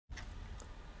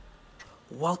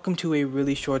Welcome to a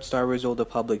really short Star Wars Old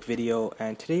Republic video,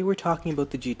 and today we're talking about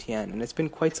the GTN, and it's been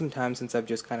quite some time since I've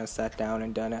just kind of sat down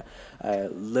and done a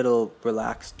little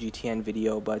relaxed GTN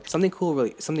video, but something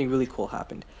really cool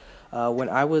happened. When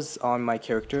I was on my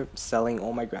character selling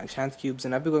all my Grand Chance Cubes,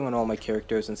 and I've been going on all my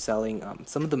characters and selling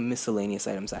some of the miscellaneous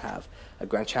items I have,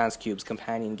 Grand Chance Cubes,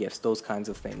 companion gifts, those kinds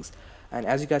of things. And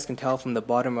as you guys can tell from the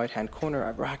bottom right hand corner,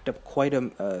 I've racked up quite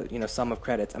a sum of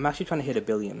credits. I'm actually trying to hit 1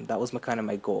 billion. That was kind of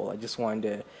my goal. I just wanted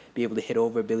to be able to hit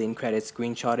over 1 billion credits,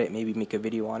 screenshot it, maybe make a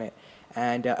video on it.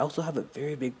 And I also have a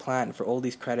very big plan for all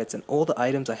these credits and all the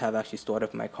items I have actually stored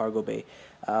up in my cargo bay.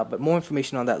 But more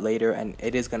information on that later, and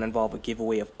it is going to involve a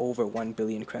giveaway of over 1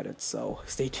 billion credits, so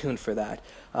stay tuned for that.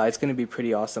 It's going to be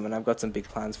pretty awesome, and I've got some big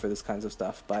plans for this kinds of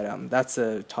stuff. But that's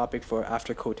a topic for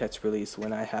after Kotet's release,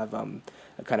 when I have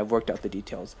kind of worked out the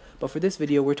details. But for this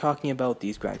video, we're talking about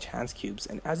these Grand Chance Cubes,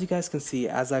 and as you guys can see,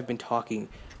 as I've been talking,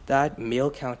 that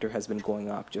mail counter has been going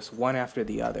up, just one after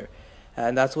the other.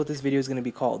 And that's what this video is going to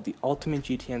be called, the Ultimate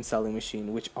GTN Selling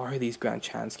Machine, which are these Grand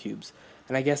Chance Cubes.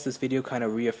 And I guess this video kind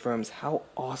of reaffirms how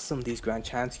awesome these Grand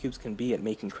Chance Cubes can be at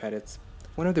making credits.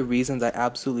 One of the reasons I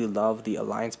absolutely love the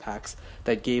Alliance packs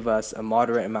that gave us a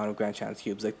moderate amount of Grand Chance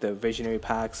Cubes, like the Visionary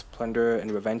packs, Plunder,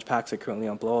 and Revenge packs are currently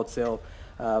on blowout sale,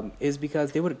 is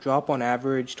because they would drop on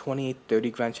average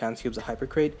 28-30 Grand Chance Cubes a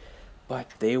Hypercrate, but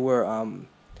they were,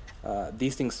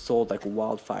 these things sold like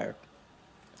wildfire.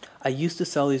 I used to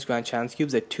sell these Grand Chance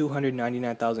Cubes at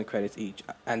 299,000 credits each,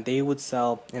 and they would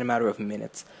sell in a matter of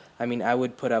minutes. I mean, I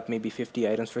would put up maybe 50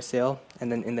 items for sale,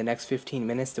 and then in the next 15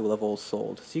 minutes they will have all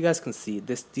sold. So you guys can see,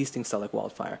 these things sell like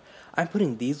wildfire. I'm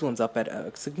putting these ones up at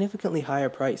a significantly higher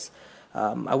price.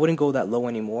 I wouldn't go that low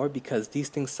anymore because these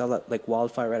things sell at like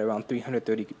wildfire at around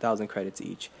 330,000 credits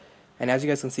each. And as you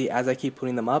guys can see, as I keep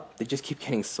putting them up, they just keep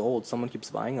getting sold. Someone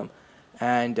keeps buying them.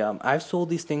 And I've sold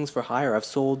these things for higher. I've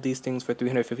sold these things for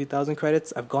 350,000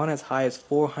 credits. I've gone as high as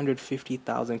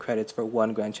 450,000 credits for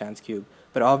one Grand Chance Cube.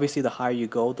 But obviously the higher you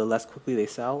go, the less quickly they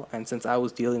sell. And since I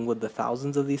was dealing with the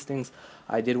thousands of these things,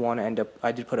 I did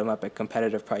put them up at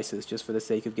competitive prices just for the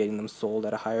sake of getting them sold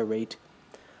at a higher rate.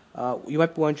 You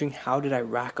might be wondering, how did I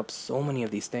rack up so many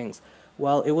of these things?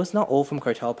 Well, it was not all from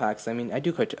cartel packs. I mean, I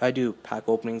do pack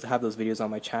openings. I have those videos on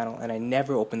my channel, and I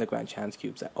never open the Grand Chance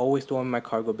Cubes. I always throw them in my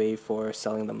cargo bay for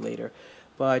selling them later.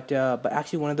 But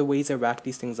actually, one of the ways I racked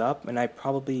these things up, and I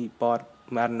probably bought,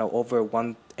 I don't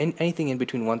know, anything in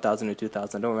between 1,000 and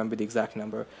 2,000. I don't remember the exact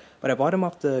number, but I bought them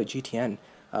off the GTN.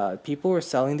 People were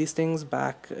selling these things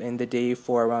back in the day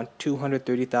for around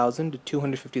 230,000 to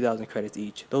 250,000 credits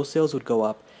each. Those sales would go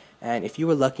up, and if you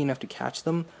were lucky enough to catch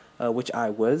them, which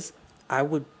I was,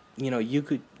 you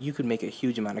could make a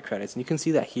huge amount of credits, and you can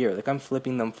see that here. Like, I'm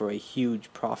flipping them for a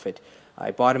huge profit.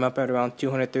 I bought them up at around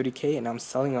 230k, and I'm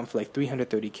selling them for like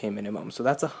 330k minimum. So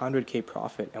that's 100k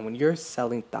profit. And when you're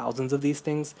selling thousands of these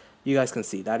things, you guys can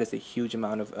see that is a huge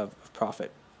amount of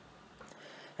profit.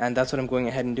 And that's what I'm going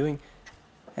ahead and doing,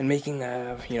 and making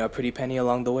a pretty penny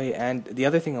along the way. And the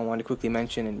other thing I wanted to quickly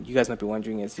mention, and you guys might be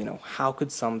wondering, is how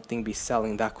could something be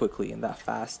selling that quickly and that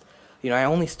fast? I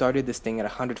only started this thing at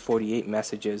 148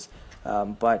 messages,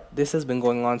 but this has been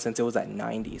going on since it was at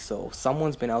 90. So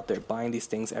someone's been out there buying these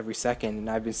things every second, and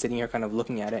I've been sitting here kind of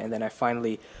looking at it, and then I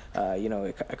finally,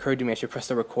 it occurred to me I should press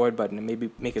the record button and maybe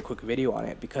make a quick video on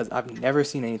it, because I've never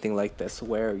seen anything like this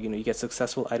where you get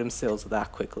successful item sales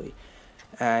that quickly.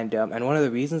 And one of the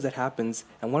reasons that happens,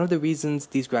 and one of the reasons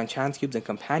these Grand Chance Cubes and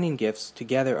companion gifts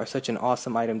together are such an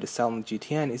awesome item to sell in the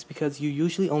GTN, is because you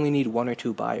usually only need 1 or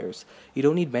 2 buyers. You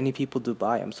don't need many people to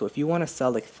buy them. So if you want to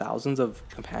sell like thousands of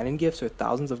companion gifts or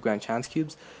thousands of Grand Chance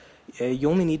Cubes, you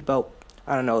only need about,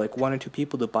 I don't know, like 1 or 2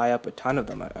 people to buy up a ton of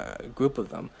them, a group of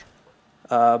them.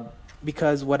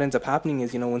 Because what ends up happening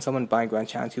is, when someone buying Grand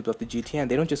Chance Cubes off the GTN,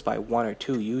 they don't just buy 1 or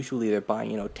 2. Usually they're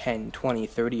buying, 10, 20,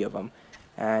 30 of them.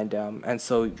 And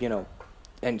so,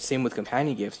 and same with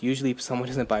companion gifts. Usually if someone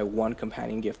doesn't buy 1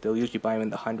 companion gift, they'll usually buy them in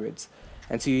the hundreds.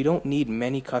 And so you don't need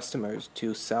many customers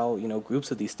to sell,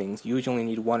 groups of these things. You usually only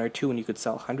need 1 or 2, and you could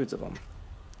sell hundreds of them.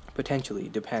 Potentially.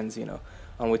 It depends,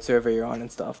 on which server you're on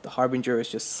and stuff. The Harbinger is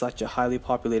just such a highly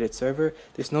populated server.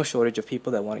 There's no shortage of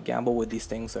people that want to gamble with these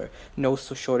things, or no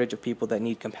shortage of people that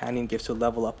need companion gifts to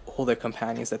level up all their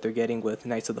companions that they're getting with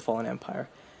Knights of the Fallen Empire.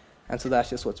 And so that's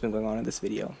just what's been going on in this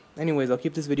video. Anyways, I'll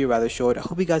keep this video rather short. I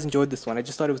hope you guys enjoyed this one. I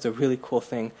just thought it was a really cool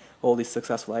thing, all these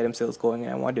successful item sales going,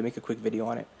 and I wanted to make a quick video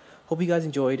on it. Hope you guys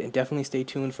enjoyed, and definitely stay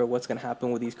tuned for what's going to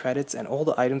happen with these credits and all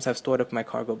the items I've stored up in my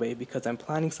cargo bay, because I'm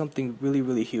planning something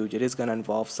really huge. It is going to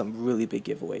involve some really big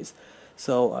giveaways.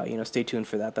 So, stay tuned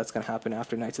for that. That's going to happen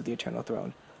after Knights of the Eternal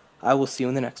Throne. I will see you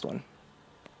in the next one.